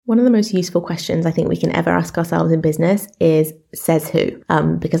One of the most useful questions I think we can ever ask ourselves in business is, says who?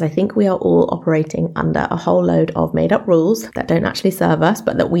 Because I think we are all operating under a whole load of made up rules that don't actually serve us,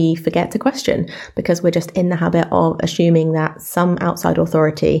 but that we forget to question because we're just in the habit of assuming that some outside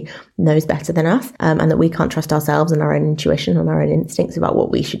authority knows better than us, and that we can't trust ourselves and our own intuition and our own instincts about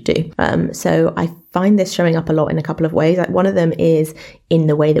what we should do. So I find this showing up a lot in a couple of ways. Like, one of them is in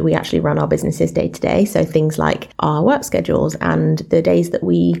the way that we actually run our businesses day to day. So things like our work schedules and the days that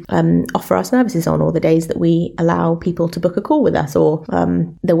we offer our services on, or the days that we allow people to book a call with us, or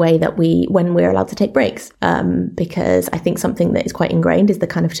the way that when we're allowed to take breaks. Because I think something that is quite ingrained is the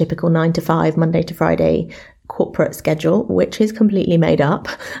kind of typical 9 to 5, Monday to Friday corporate schedule, which is completely made up.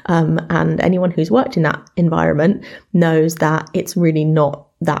 And anyone who's worked in that environment knows that it's really not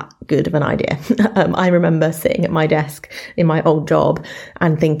that good of an idea. I remember sitting at my desk in my old job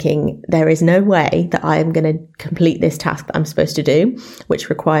and thinking, there is no way that I am going to complete this task that I'm supposed to do,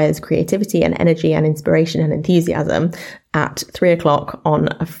 which requires creativity and energy and inspiration and enthusiasm at 3:00 on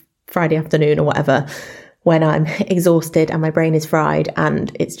a Friday afternoon or whatever, when I'm exhausted and my brain is fried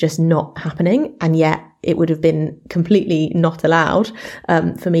and it's just not happening. And yet it would have been completely not allowed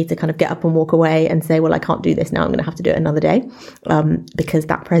for me to kind of get up and walk away and say, well, I can't do this now, I'm going to have to do it another day, because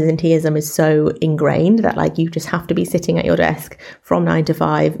that presenteeism is so ingrained that, like, you just have to be sitting at your desk from 9 to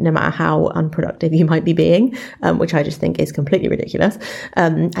 5, no matter how unproductive you might be being, which I just think is completely ridiculous.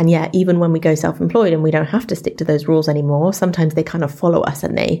 And yet, even when we go self-employed and we don't have to stick to those rules anymore, sometimes they kind of follow us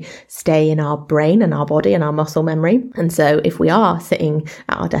and they stay in our brain and our body and our muscle memory. And so if we are sitting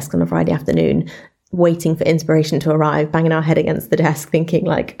at our desk on a Friday afternoon, waiting for inspiration to arrive, banging our head against the desk, thinking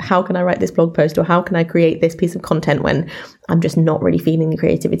like, how can I write this blog post, or how can I create this piece of content when I'm just not really feeling the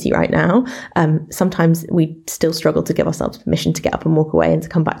creativity right now? Sometimes we still struggle to give ourselves permission to get up and walk away and to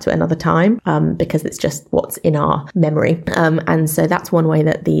come back to it another time, because it's just what's in our memory. And so that's one way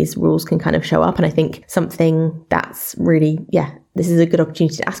that these rules can kind of show up. And I think something that's really, this is a good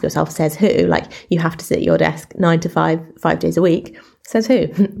opportunity to ask yourself, says who? Like, you have to sit at your desk 9 to 5, 5 days a week. Says who?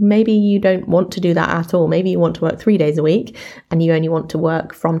 Maybe you don't want to do that at all. Maybe you want to work 3 days a week and you only want to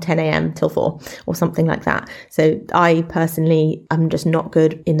work from 10 a.m. till 4 or something like that. So I personally, I'm just not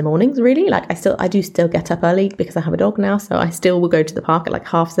good in the mornings, really. Like, I do still get up early because I have a dog now. So I still will go to the park at like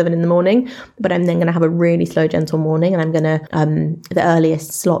 7:30 in the morning, but I'm then going to have a really slow, gentle morning. And I'm going to, the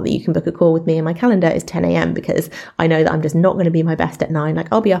earliest slot that you can book a call with me in my calendar is 10 a.m. because I know that I'm just not going to be my best at 9. Like,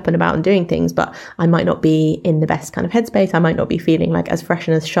 I'll be up and about and doing things, but I might not be in the best kind of headspace. I might not be feeling like as fresh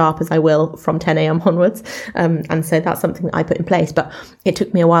and as sharp as I will from 10 a.m. onwards. And so that's something that I put in place. But it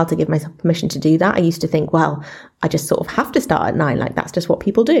took me a while to give myself permission to do that. I used to think, well, I just sort of have to start at 9, like that's just what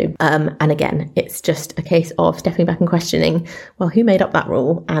people do. And again, it's just a case of stepping back and questioning, well, who made up that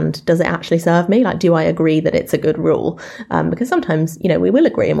rule and does it actually serve me? Like, do I agree that it's a good rule? Because sometimes, we will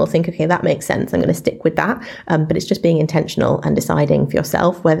agree and we'll think, okay, that makes sense, I'm going to stick with that. But it's just being intentional and deciding for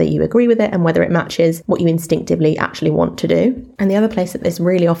yourself whether you agree with it and whether it matches what you instinctively actually want to do. And the other place that this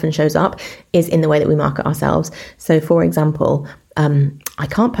really often shows up is in the way that we market ourselves. So for example, I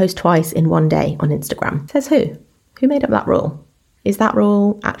can't post twice in one day on Instagram. Says who? Who made up that rule? Is that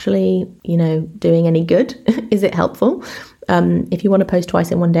rule actually, doing any good? Is it helpful? If you want to post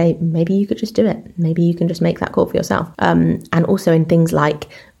twice in one day, maybe you could just do it. Maybe you can just make that call for yourself. And also in things like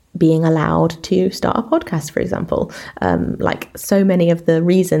being allowed to start a podcast, for example. Like so many of the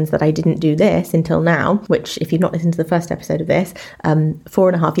reasons that I didn't do this until now, which if you've not listened to the first episode of this,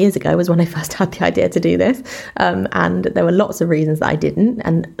 4.5 years ago was when I first had the idea to do this. And there were lots of reasons that I didn't,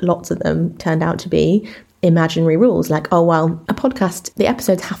 and lots of them turned out to be imaginary rules, like, oh, well, a podcast, the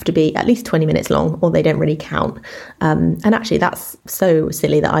episodes have to be at least 20 minutes long or they don't really count. And actually that's so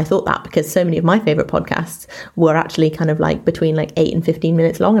silly that I thought that, because so many of my favorite podcasts were actually kind of like between like 8 and 15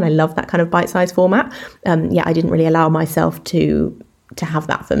 minutes long. And I love that kind of bite-sized format. I didn't really allow myself to have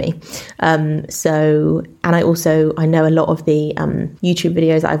that for me. And I know a lot of the YouTube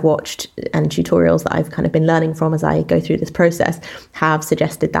videos that I've watched and tutorials that I've kind of been learning from as I go through this process have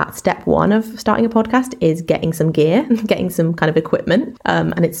suggested that step one of starting a podcast is getting some gear, getting some kind of equipment.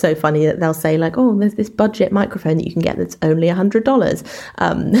 And it's so funny that they'll say like, oh, there's this budget microphone that you can get that's only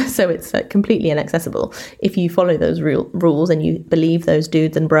 $100. So it's completely inaccessible. If you follow those rules and you believe those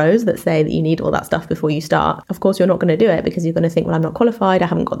dudes and bros that say that you need all that stuff before you start, of course you're not going to do it, because you're going to think, well, I'm not qualified, I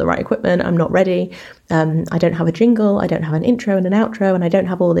haven't got the right equipment, I'm not ready, I don't have a jingle, I don't have an intro and an outro, and I don't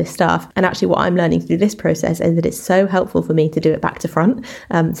have all this stuff. And actually what I'm learning through this process is that it's so helpful for me to do it back to front.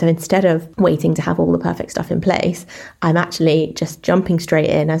 So instead of waiting to have all the perfect stuff in place, I'm actually just jumping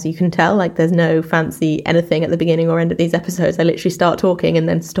straight in. As you can tell, like there's no fancy anything at the beginning or end of these episodes. I literally start talking and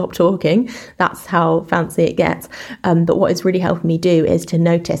then stop talking. That's how fancy it gets. But what it's really helping me do is to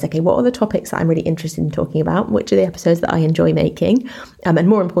notice, okay, what are the topics that I'm really interested in talking about? Which are the episodes that I enjoy making? And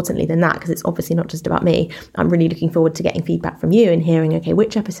more importantly than that, because it's obviously not just about me, I'm really looking forward to getting feedback from you and hearing, okay,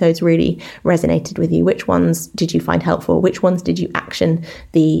 which episodes really resonated with you? Which ones did you find helpful? Which ones did you action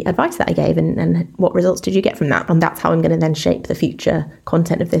the advice that I gave, and what results did you get from that? And that's how I'm going to then shape the future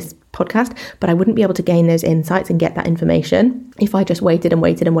content of this podcast. But I wouldn't be able to gain those insights and get that information if I just waited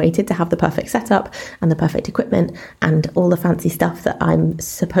to have the perfect setup and the perfect equipment and all the fancy stuff that I'm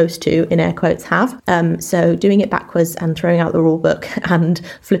supposed to, in air quotes, have. So doing it backwards and throwing out the rule book and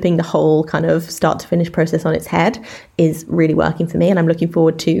flipping the whole kind of start to finish process on its head is really working for me. And I'm looking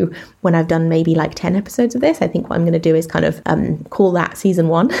forward to, when I've done maybe like 10 episodes of this, I think what I'm going to do is kind of call that season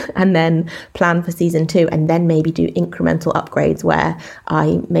 1 and then plan for season 2, and then maybe do incremental upgrades where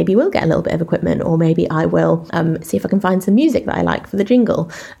I maybe will get a little bit of equipment, or maybe I will see if I can find some music that I like for the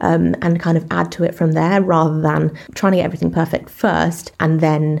jingle, and kind of add to it from there, rather than trying to get everything perfect first and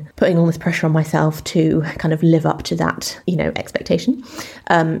then putting all this pressure on myself to kind of live up to that, expectation.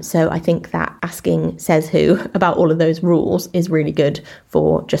 So I think that asking Says Who about all of those rules is really good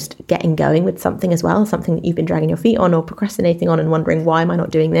for just getting going with something as well, something that you've been dragging your feet on or procrastinating on and wondering, why am I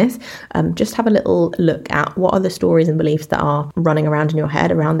not doing this? Just have a little look at what are the stories and beliefs that are running around in your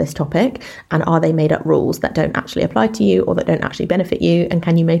head around this topic, and are they made up rules that don't actually apply to you or that don't actually benefit you, and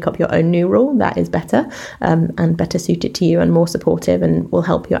can you make up your own new rule that is better and better suited to you and more supportive and will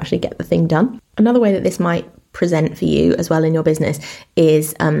help you actually get the thing done? Another way that this might present for you as well in your business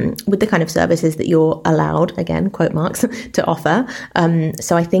is with the kind of services that you're allowed, again, quote marks, to offer.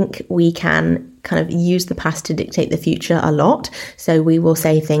 So I think we can kind of use the past to dictate the future a lot. So we will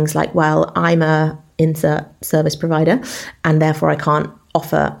say things like, well, I'm a insert service provider and therefore I can't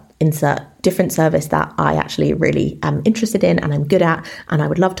offer insert different service that I actually really am interested in and I'm good at and I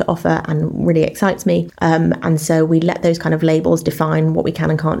would love to offer and really excites me. And so we let those kind of labels define what we can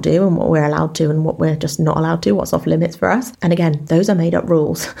and can't do and what we're allowed to and what we're just not allowed to, what's off limits for us. And again, those are made up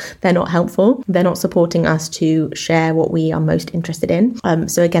rules. They're not helpful. They're not supporting us to share what we are most interested in.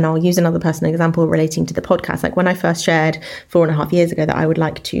 So again, I'll use another personal example relating to the podcast. Like when I first shared 4.5 years ago that I would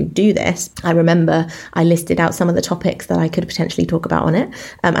like to do this, I remember I listed out some of the topics that I could potentially talk about on it.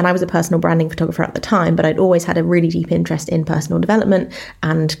 And I was a personal branding photographer at the time, but I'd always had a really deep interest in personal development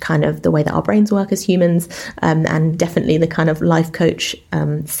and kind of the way that our brains work as humans, and definitely the kind of life coach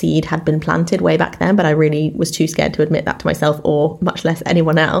seed had been planted way back then, but I really was too scared to admit that to myself or much less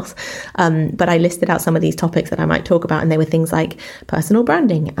anyone else. But I listed out some of these topics that I might talk about, and they were things like personal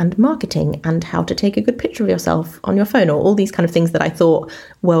branding and marketing and how to take a good picture of yourself on your phone, or all these kind of things that I thought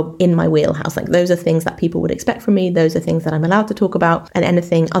were in my wheelhouse. Like those are things that people would expect from me. Those are things that I'm allowed to talk about, and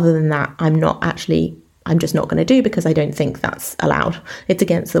anything other than that, I'm just not going to do because I don't think that's allowed. It's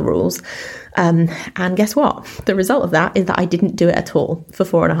against the rules. And guess what? The result of that is that I didn't do it at all for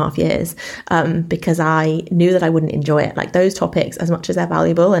 4.5 years, because I knew that I wouldn't enjoy it. Like those topics, as much as they're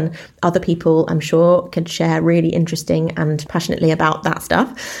valuable and other people, I'm sure, could share really interesting and passionately about that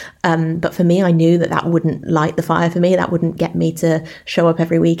stuff. But for me, I knew that that wouldn't light the fire for me. That wouldn't get me to show up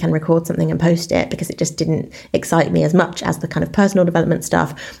every week and record something and post it, because it just didn't excite me as much as the kind of personal development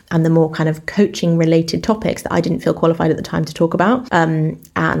stuff and the more kind of coaching related topics that I didn't feel qualified at the time to talk about.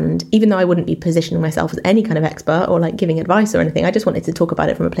 And even though I wouldn't be positioning myself as any kind of expert or like giving advice or anything, I just wanted to talk about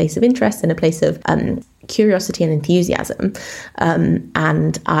it from a place of interest and a place of curiosity and enthusiasm.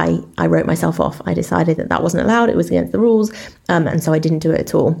 And I wrote myself off. I decided that that wasn't allowed. It was against the rules. And so I didn't do it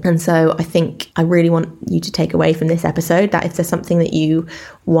at all. And so I think I really want you to take away from this episode that if there's something that you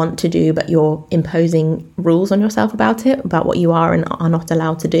want to do, but you're imposing rules on yourself about it, about what you are and are not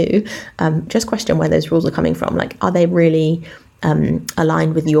allowed to do, just question where those rules are coming from. Like, are they really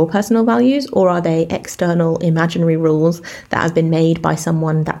aligned with your personal values, or are they external imaginary rules that have been made by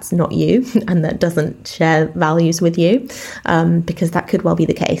someone that's not you and that doesn't share values with you? Because that could well be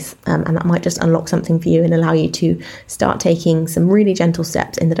the case, and that might just unlock something for you and allow you to start taking some really gentle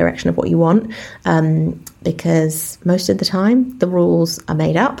steps in the direction of what you want. Because most of the time the rules are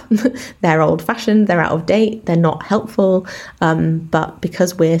made up, they're old-fashioned, they're out of date, they're not helpful, but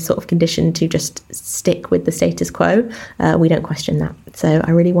because we're sort of conditioned to just stick with the status quo, we don't question that. So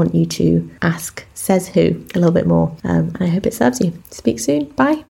I really want you to ask Says Who a little bit more, and I hope it serves you. Speak soon. Bye.